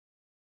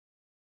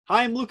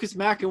Hi, I'm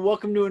Mack, and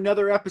welcome to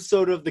another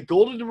episode of the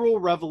Golden Rule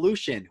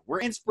Revolution, where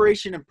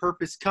inspiration and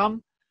purpose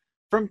come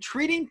from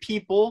treating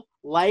people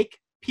like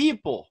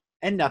people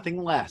and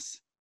nothing less.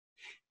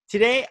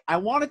 Today, I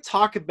want to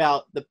talk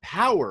about the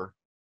power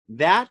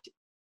that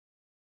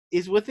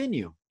is within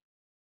you.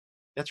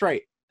 That's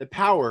right, the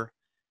power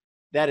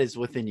that is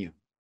within you.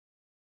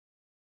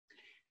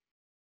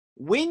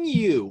 When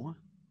you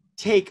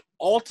take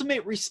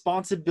ultimate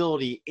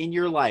responsibility in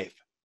your life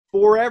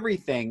for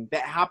everything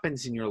that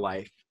happens in your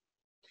life,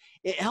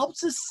 it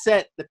helps us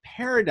set the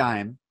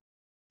paradigm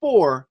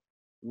for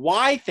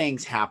why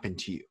things happen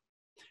to you.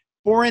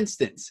 For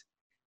instance,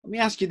 let me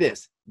ask you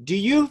this. Do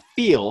you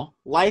feel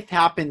life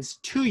happens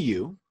to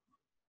you,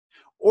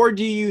 or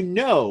do you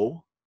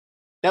know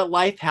that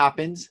life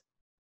happens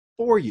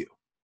for you?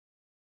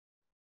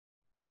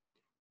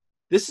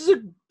 This is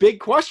a big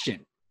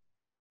question.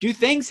 Do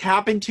things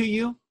happen to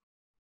you,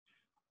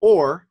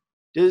 or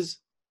do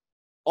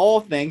all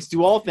things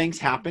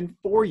happen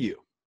for you?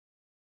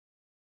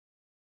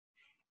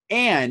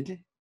 And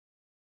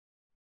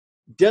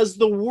does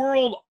the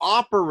world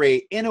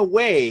operate in a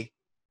way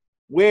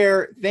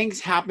where things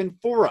happen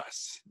for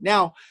us?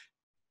 Now,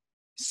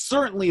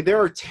 certainly there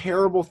are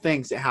terrible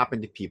things that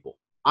happen to people.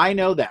 I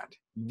know that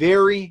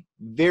very,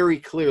 very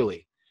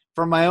clearly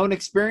from my own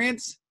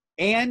experience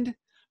and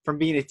from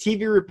being a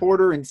TV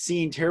reporter and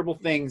seeing terrible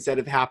things that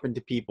have happened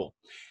to people.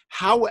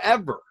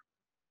 However,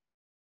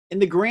 in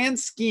the grand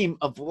scheme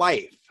of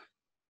life,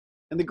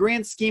 in the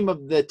grand scheme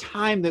of the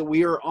time that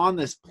we are on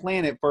this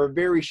planet for a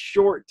very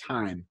short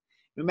time,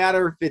 no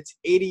matter if it's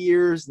 80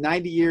 years,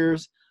 90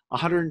 years,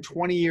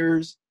 120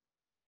 years,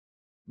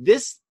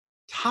 this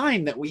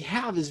time that we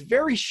have is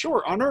very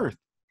short on Earth.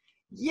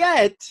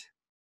 Yet,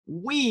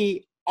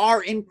 we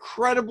are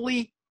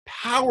incredibly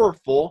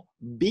powerful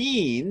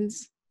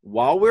beings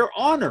while we're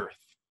on Earth.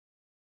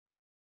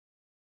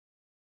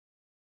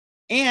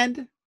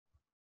 And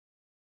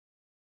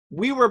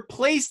we were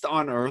placed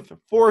on Earth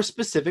for a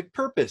specific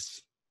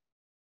purpose.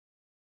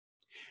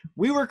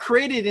 We were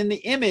created in the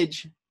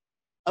image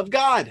of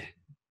God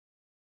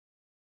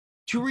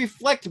to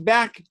reflect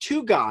back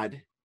to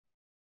God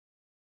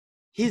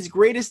His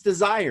greatest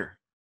desire,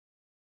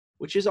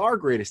 which is our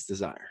greatest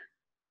desire,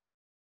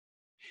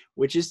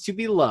 which is to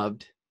be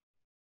loved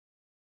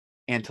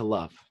and to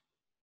love.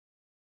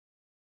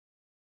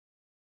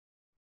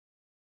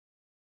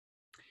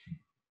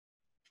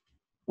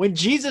 When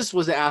Jesus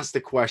was asked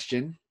the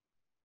question,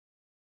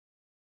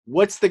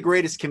 what's the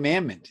greatest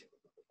commandment?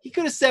 He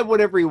could have said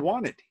whatever he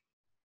wanted.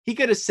 He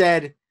could have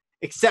said,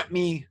 accept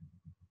me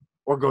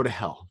or go to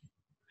hell.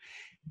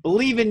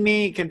 Believe in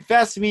me,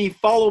 confess me,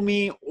 follow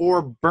me,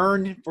 or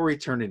burn for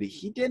eternity.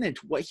 He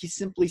didn't. What he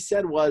simply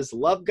said was,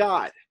 love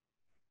God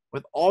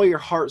with all your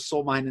heart,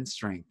 soul, mind, and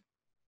strength,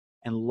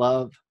 and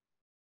love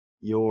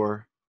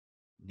your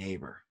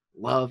neighbor.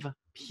 Love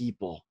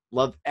people.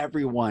 Love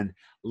everyone.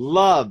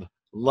 Love,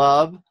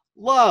 love,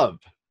 love.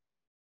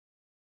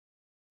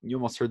 You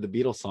almost heard the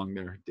Beatles song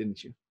there,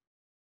 didn't you?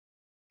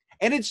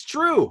 And it's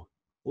true.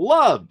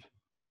 Love.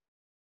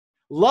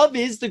 Love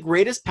is the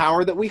greatest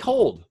power that we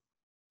hold.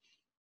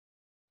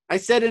 I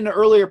said in an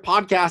earlier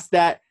podcast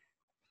that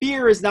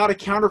fear is not a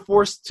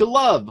counterforce to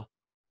love.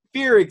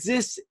 Fear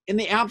exists in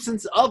the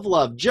absence of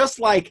love. Just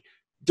like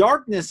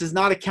darkness is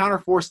not a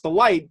counterforce to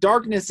light,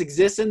 darkness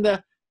exists in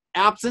the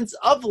absence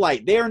of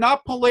light. They are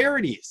not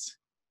polarities.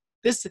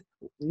 This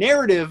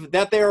narrative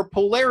that they are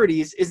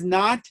polarities is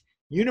not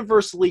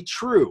universally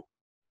true.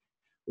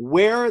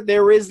 Where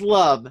there is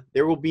love,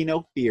 there will be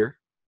no fear.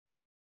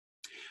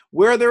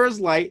 Where there is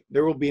light,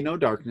 there will be no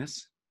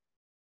darkness.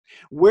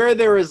 Where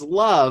there is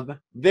love,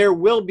 there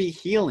will be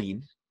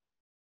healing.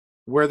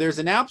 Where there's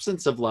an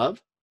absence of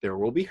love, there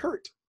will be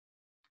hurt.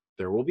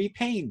 There will be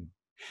pain.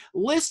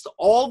 List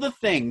all the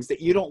things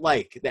that you don't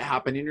like that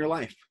happen in your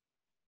life.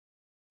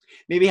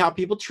 Maybe how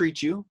people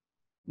treat you.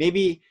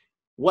 Maybe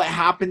what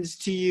happens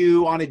to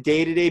you on a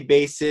day-to-day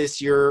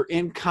basis, your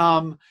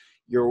income,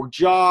 your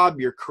job,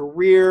 your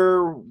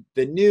career,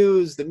 the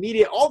news, the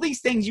media, all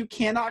these things you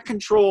cannot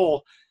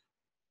control.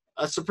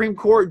 A Supreme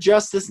Court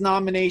justice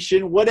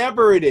nomination,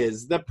 whatever it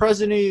is, the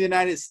President of the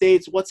United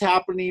States, what's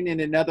happening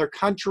in another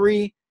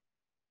country,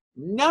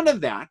 none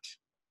of that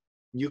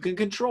you can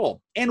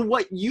control. And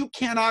what you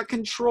cannot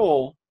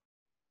control,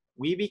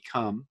 we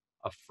become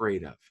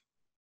afraid of.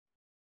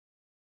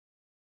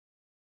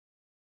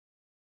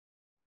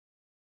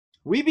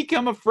 We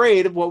become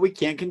afraid of what we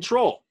can't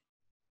control.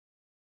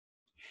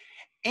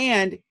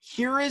 And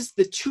here is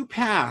the two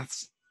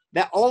paths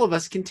that all of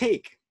us can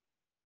take.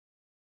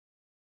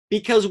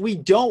 Because we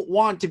don't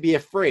want to be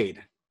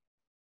afraid,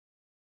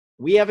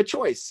 we have a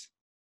choice.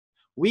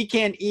 We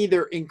can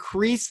either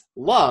increase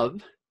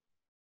love,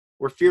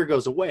 where fear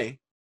goes away,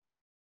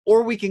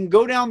 or we can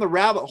go down the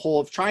rabbit hole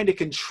of trying to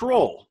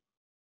control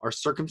our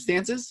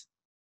circumstances,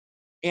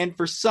 and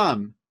for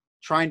some,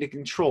 trying to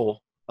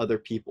control other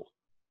people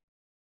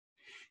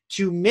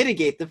to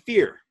mitigate the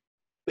fear.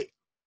 But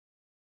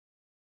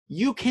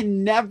you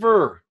can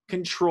never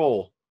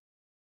control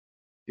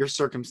your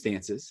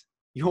circumstances.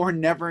 You're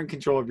never in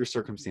control of your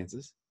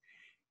circumstances,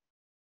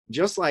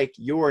 just like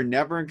you're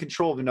never in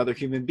control of another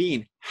human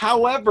being.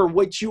 However,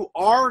 what you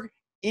are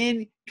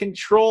in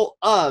control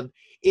of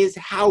is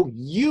how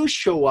you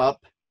show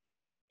up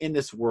in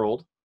this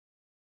world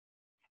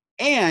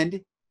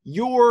and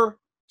your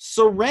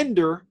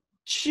surrender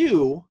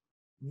to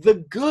the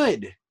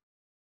good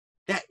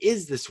that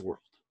is this world.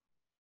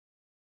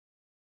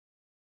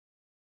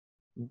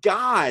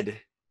 God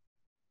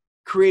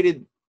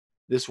created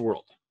this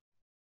world.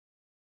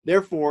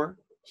 Therefore,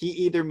 he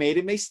either made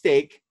a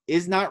mistake,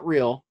 is not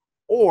real,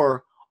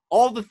 or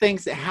all the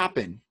things that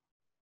happen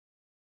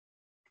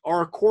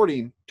are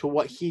according to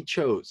what he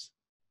chose.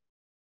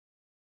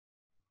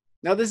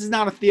 Now, this is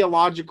not a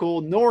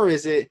theological, nor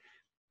is it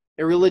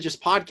a religious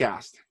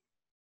podcast.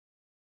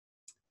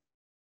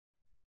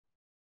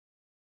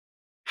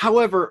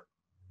 However,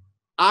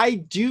 I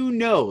do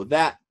know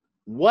that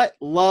what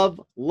love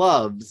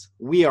loves,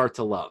 we are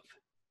to love.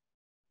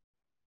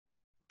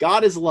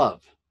 God is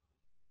love.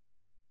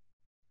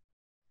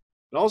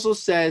 It also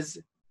says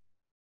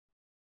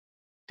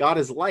God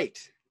is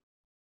light,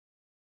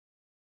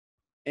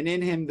 and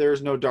in him there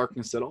is no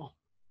darkness at all.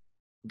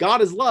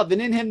 God is love,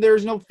 and in him there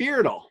is no fear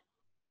at all.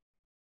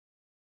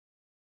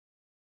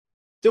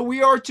 So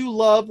we are to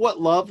love what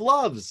love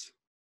loves.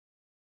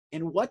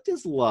 And what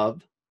does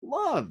love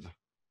love?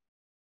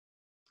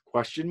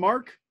 Question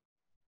mark.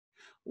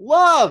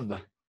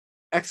 Love!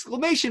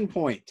 Exclamation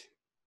point.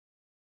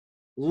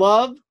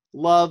 Love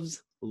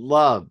loves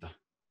love.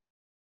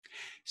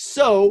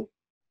 So,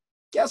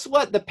 guess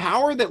what? The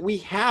power that we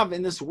have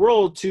in this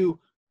world to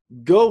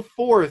go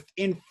forth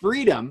in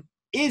freedom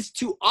is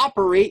to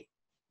operate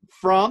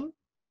from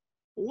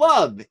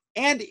love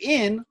and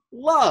in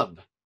love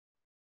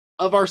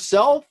of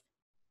ourselves,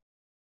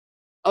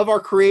 of our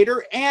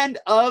Creator, and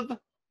of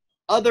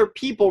other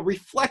people,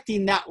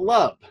 reflecting that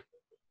love.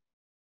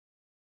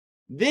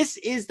 This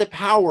is the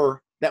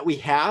power that we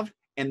have,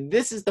 and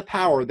this is the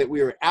power that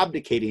we are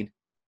abdicating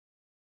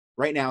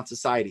right now in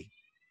society.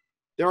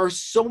 There are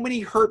so many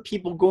hurt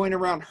people going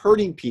around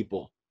hurting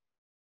people.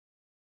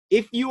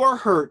 If you are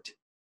hurt,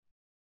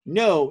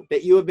 know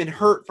that you have been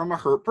hurt from a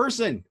hurt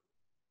person.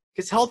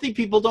 Because healthy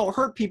people don't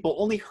hurt people.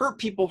 Only hurt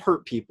people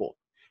hurt people.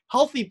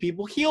 Healthy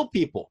people heal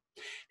people.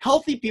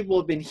 Healthy people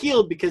have been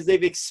healed because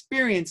they've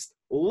experienced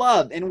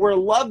love. And where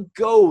love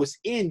goes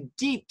in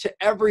deep to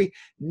every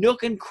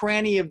nook and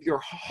cranny of your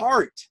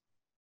heart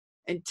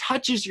and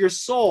touches your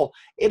soul,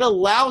 it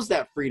allows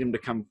that freedom to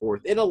come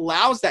forth. It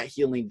allows that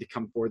healing to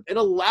come forth. It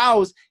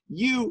allows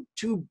you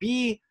to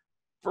be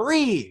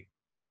free.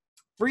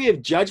 Free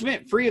of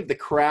judgment, free of the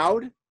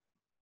crowd,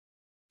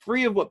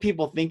 free of what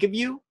people think of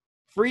you,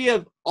 free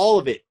of all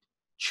of it.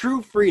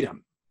 True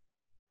freedom.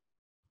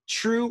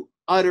 True,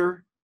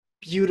 utter,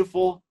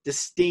 beautiful,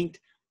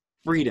 distinct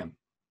freedom.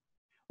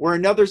 Where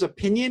another's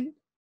opinion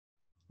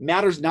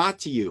matters not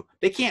to you.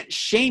 They can't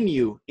shame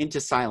you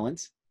into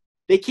silence.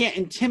 They can't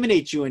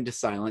intimidate you into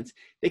silence.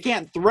 They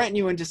can't threaten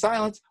you into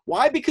silence.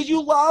 Why? Because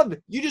you love.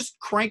 You just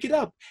crank it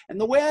up.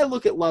 And the way I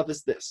look at love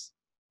is this.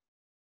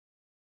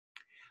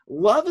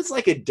 Love is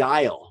like a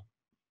dial.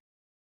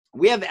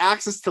 We have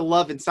access to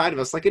love inside of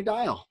us like a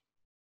dial.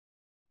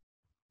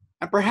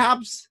 And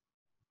perhaps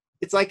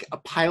it's like a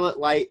pilot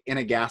light in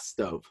a gas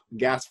stove,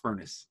 gas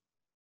furnace.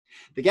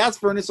 The gas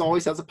furnace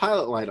always has a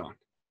pilot light on.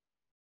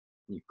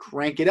 You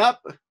crank it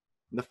up, and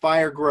the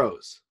fire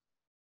grows.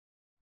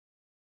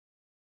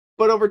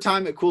 But over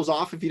time, it cools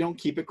off if you don't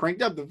keep it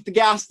cranked up, if the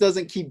gas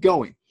doesn't keep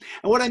going.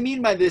 And what I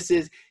mean by this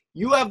is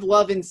you have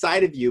love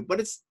inside of you, but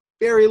it's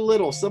very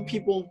little. Some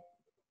people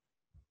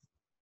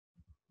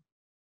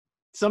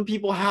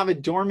have a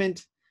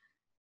dormant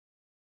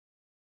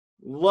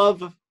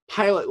love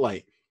pilot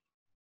light.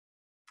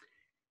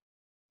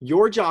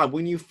 Your job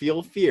when you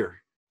feel fear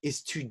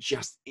is to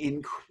just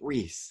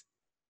increase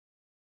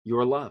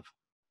your love.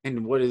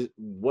 And what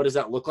does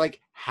that look like?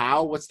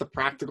 How? What's the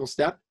practical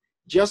step?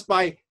 Just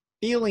by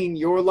feeling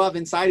your love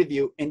inside of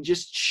you and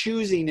just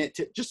choosing it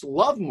to just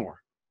love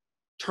more.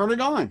 Turn it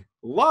on.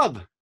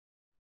 Love.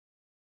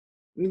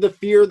 The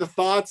fear, the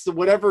thoughts,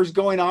 whatever is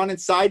going on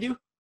inside you.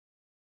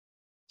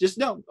 Just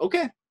know,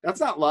 okay, that's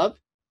not love.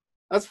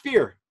 That's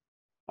fear.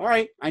 All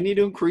right, I need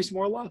to increase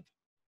more love.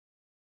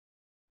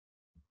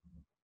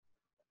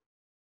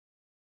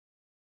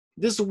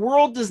 This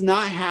world does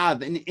not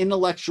have an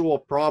intellectual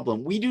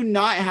problem. We do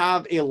not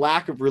have a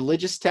lack of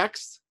religious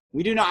texts.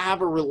 We do not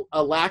have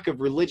a lack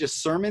of religious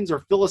sermons or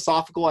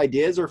philosophical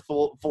ideas or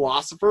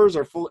philosophers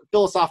or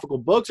philosophical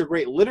books or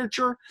great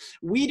literature.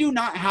 We do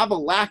not have a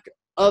lack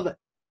of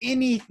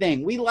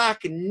anything. We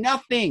lack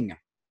nothing.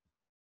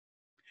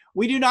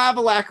 We do not have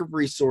a lack of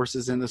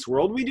resources in this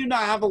world. We do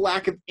not have a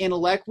lack of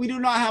intellect. We do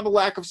not have a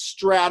lack of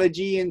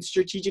strategy and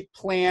strategic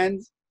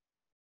plans.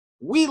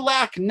 We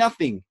lack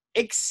nothing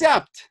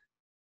except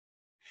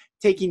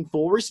taking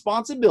full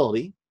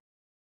responsibility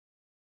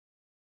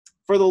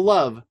for the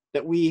love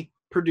that we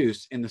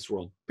produce in this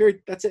world.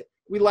 Period. That's it.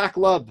 We lack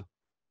love.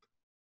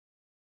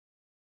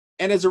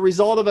 And as a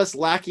result of us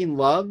lacking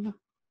love,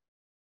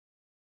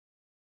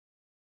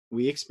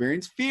 we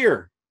experience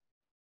fear.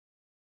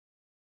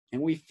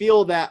 And we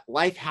feel that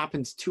life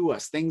happens to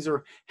us. Things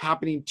are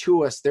happening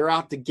to us. They're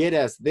out to get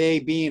us. They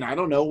being, I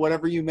don't know,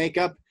 whatever you make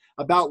up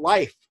about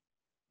life.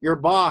 Your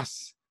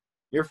boss,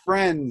 your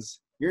friends,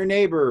 your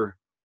neighbor,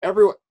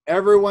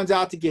 everyone's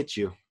out to get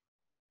you.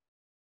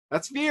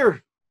 That's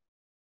fear.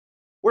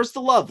 Where's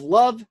the love?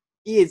 Love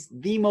is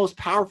the most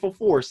powerful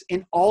force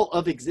in all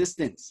of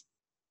existence.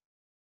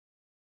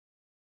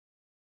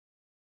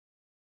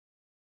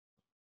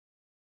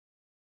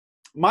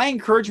 My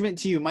encouragement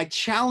to you, my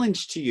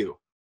challenge to you,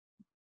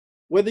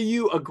 whether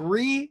you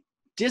agree,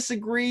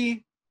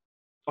 disagree,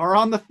 or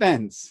on the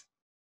fence,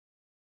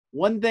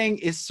 one thing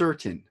is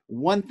certain,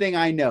 one thing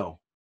I know,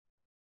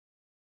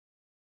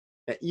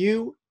 that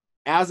you,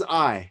 as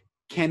I,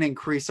 can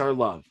increase our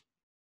love.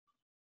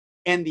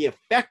 And the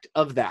effect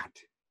of that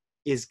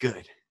is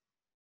good.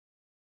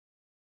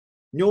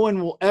 No one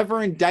will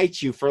ever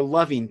indict you for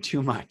loving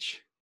too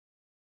much,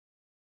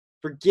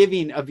 for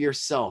giving of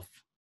yourself,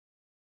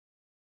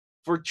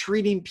 for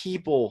treating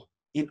people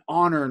in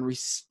honor and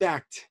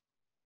respect,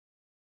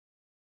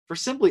 for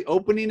simply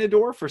opening a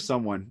door for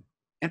someone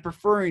and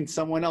preferring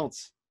someone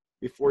else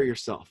before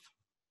yourself.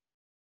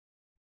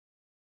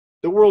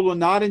 The world will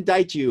not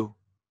indict you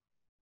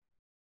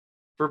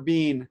for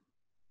being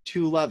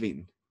too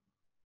loving,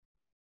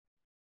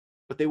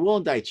 but they will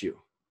indict you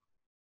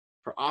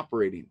for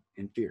operating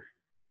in fear.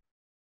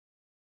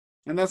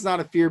 And that's not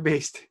a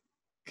fear-based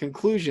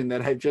conclusion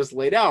that I've just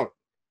laid out.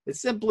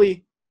 It's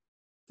simply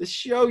to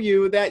show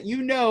you that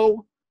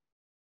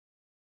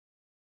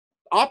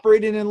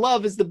operating in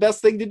love is the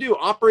best thing to do.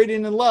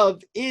 Operating in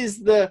love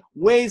is the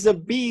ways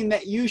of being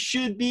that you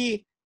should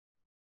be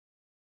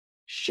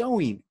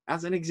showing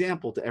as an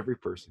example to every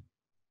person.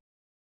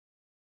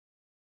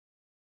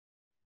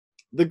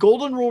 The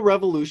Golden Rule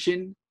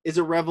Revolution is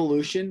a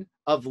revolution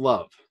of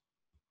love.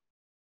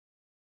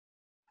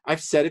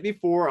 I've said it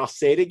before, I'll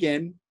say it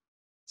again.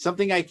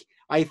 Something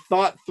I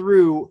thought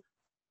through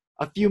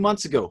a few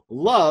months ago.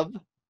 Love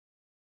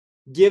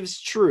gives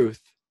truth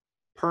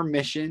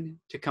permission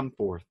to come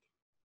forth,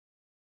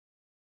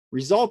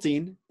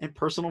 resulting in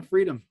personal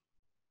freedom.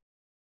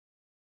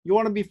 You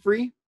want to be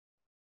free?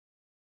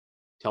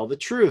 Tell the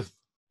truth.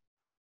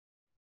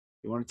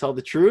 You want to tell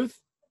the truth?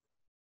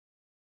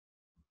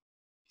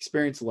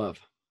 Experience love.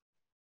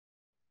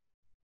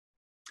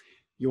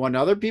 You want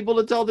other people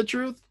to tell the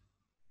truth?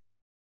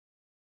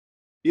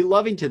 Be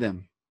loving to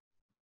them.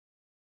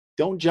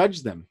 Don't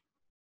judge them.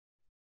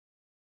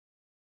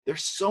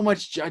 There's so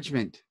much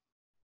judgment.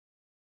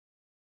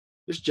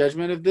 There's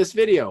judgment of this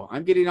video.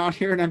 I'm getting on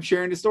here and I'm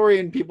sharing a story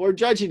and people are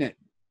judging it.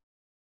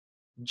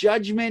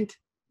 Judgment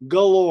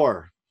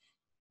galore.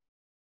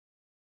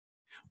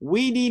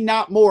 We need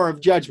not more of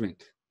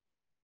judgment.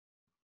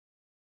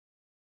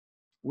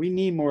 We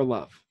need more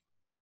love.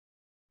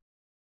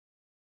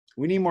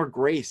 We need more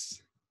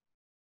grace.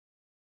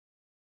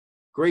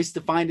 Grace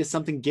defined as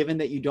something given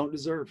that you don't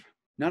deserve.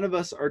 None of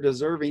us are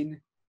deserving,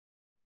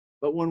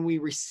 but when we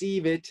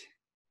receive it,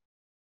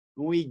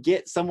 when we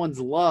get someone's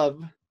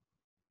love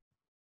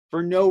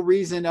for no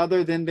reason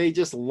other than they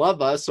just love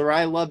us, or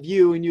I love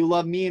you and you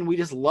love me and we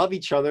just love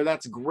each other,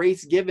 that's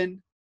grace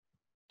given.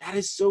 That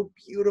is so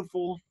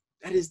beautiful.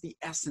 That is the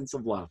essence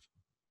of love.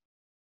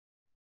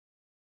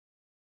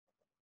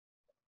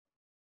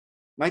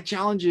 My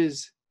challenge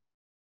is,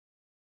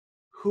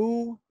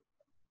 who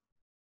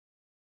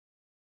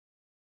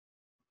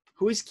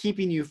is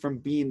keeping you from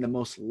being the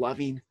most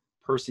loving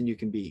person you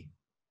can be?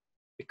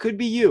 It could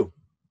be you.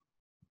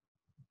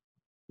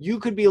 You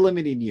could be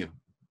limiting you.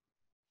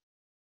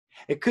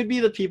 It could be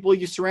the people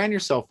you surround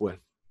yourself with.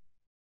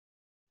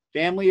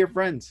 Family or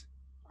friends.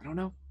 I don't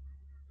know.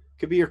 It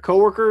could be your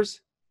coworkers.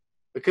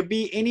 It could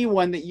be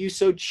anyone that you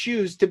so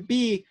choose to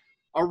be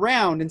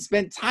around and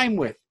spend time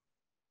with.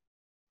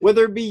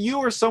 Whether it be you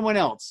or someone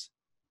else.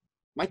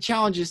 My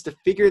challenge is to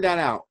figure that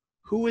out.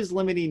 Who is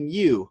limiting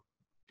you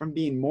from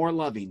being more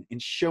loving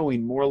and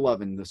showing more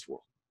love in this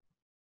world?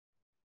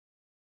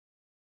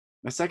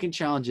 My second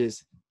challenge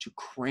is to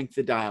crank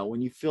the dial.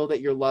 When you feel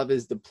that your love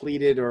is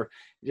depleted or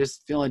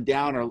just feeling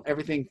down or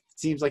everything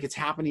seems like it's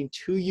happening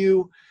to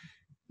you,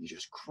 you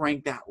just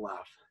crank that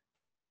love.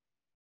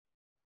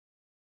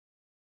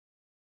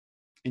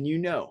 And you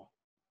know,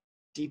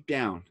 deep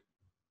down,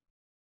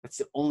 that's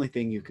the only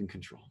thing you can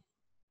control.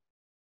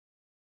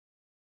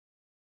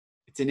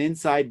 It's an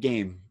inside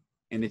game,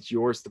 and it's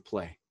yours to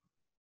play.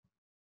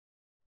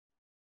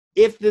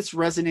 If this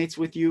resonates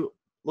with you,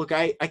 look,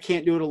 I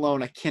can't do it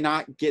alone. I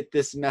cannot get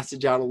this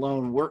message out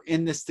alone. We're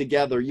in this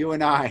together, you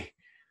and I.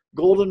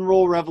 Golden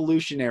Rule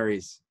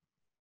Revolutionaries.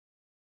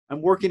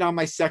 I'm working on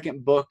my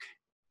second book.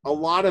 A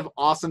lot of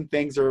awesome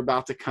things are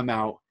about to come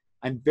out.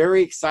 I'm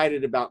very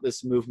excited about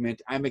this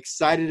movement. I'm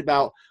excited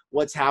about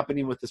what's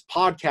happening with this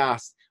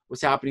podcast,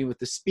 what's happening with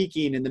the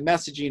speaking and the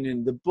messaging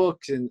and the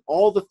books and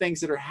all the things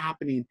that are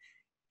happening.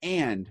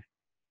 And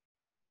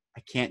I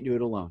can't do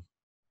it alone.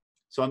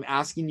 So I'm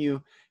asking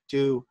you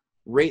to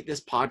rate this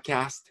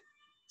podcast,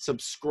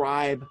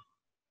 subscribe,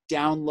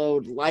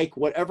 download, like,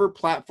 whatever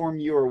platform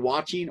you are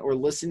watching or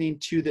listening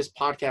to this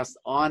podcast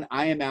on.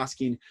 I am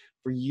asking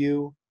for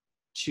you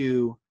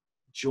to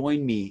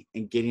join me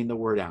in getting the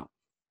word out,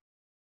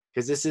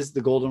 because this is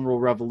the Golden Rule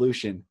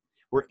Revolution,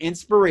 where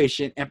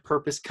inspiration and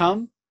purpose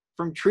come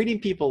from treating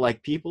people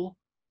like people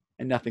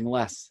and nothing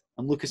less.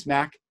 I'm Lucas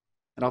Mack,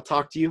 and I'll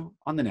talk to you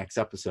on the next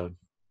episode.